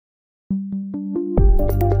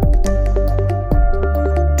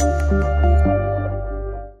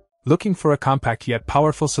Looking for a compact yet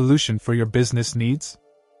powerful solution for your business needs?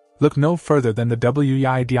 Look no further than the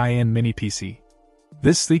WEIDIAN Mini PC.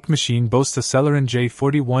 This sleek machine boasts a Celeron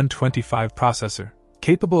J4125 processor,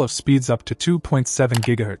 capable of speeds up to 2.7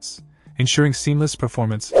 GHz, ensuring seamless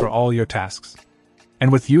performance for all your tasks.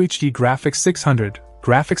 And with UHD Graphics 600,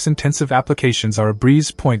 graphics-intensive applications are a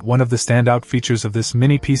breeze. One of the standout features of this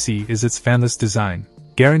mini PC is its fanless design,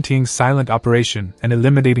 guaranteeing silent operation and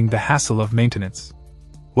eliminating the hassle of maintenance.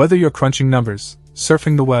 Whether you're crunching numbers,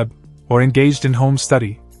 surfing the web, or engaged in home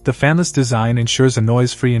study, the fanless design ensures a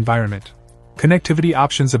noise-free environment. Connectivity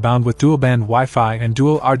options abound with dual-band Wi-Fi and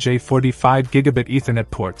dual RJ45 Gigabit Ethernet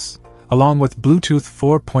ports, along with Bluetooth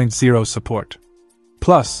 4.0 support.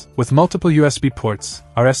 Plus, with multiple USB ports,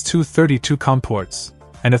 RS-232 COM ports,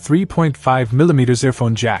 and a 3.5mm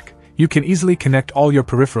earphone jack, you can easily connect all your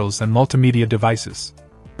peripherals and multimedia devices.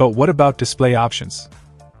 But what about display options?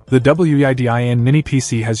 The WEIDIAN Mini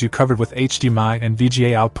PC has you covered with HDMI and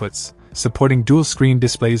VGA outputs, supporting dual-screen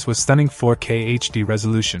displays with stunning 4K HD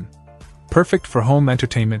resolution. Perfect for home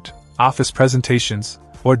entertainment, office presentations,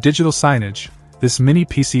 or digital signage, this mini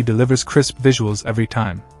PC delivers crisp visuals every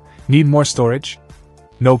time. Need more storage?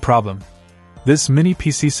 No problem. This mini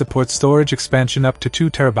PC supports storage expansion up to 2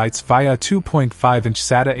 TB via a 2.5-inch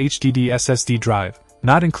SATA HDD SSD drive,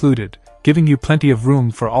 not included, giving you plenty of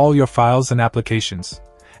room for all your files and applications.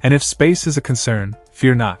 And if space is a concern,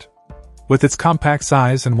 fear not. With its compact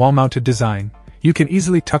size and wall-mounted design, you can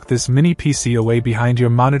easily tuck this mini PC away behind your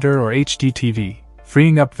monitor or HD TV,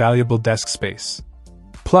 freeing up valuable desk space.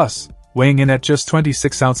 Plus, weighing in at just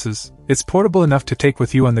 26 ounces, it's portable enough to take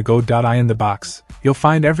with you on the go. In the box, you'll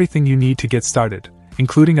find everything you need to get started,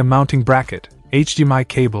 including a mounting bracket, HDMI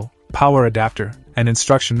cable, power adapter, and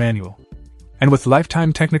instruction manual. And with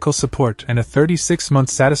lifetime technical support and a 36-month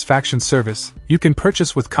satisfaction service, you can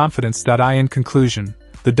purchase with confidence. In conclusion,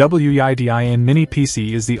 the WEIDIAN Mini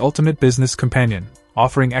PC is the ultimate business companion,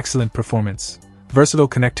 offering excellent performance, versatile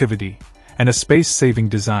connectivity, and a space-saving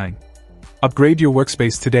design. Upgrade your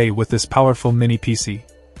workspace today with this powerful mini PC.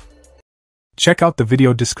 Check out the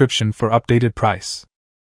video description for updated price.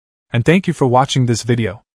 And thank you for watching this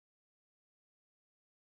video.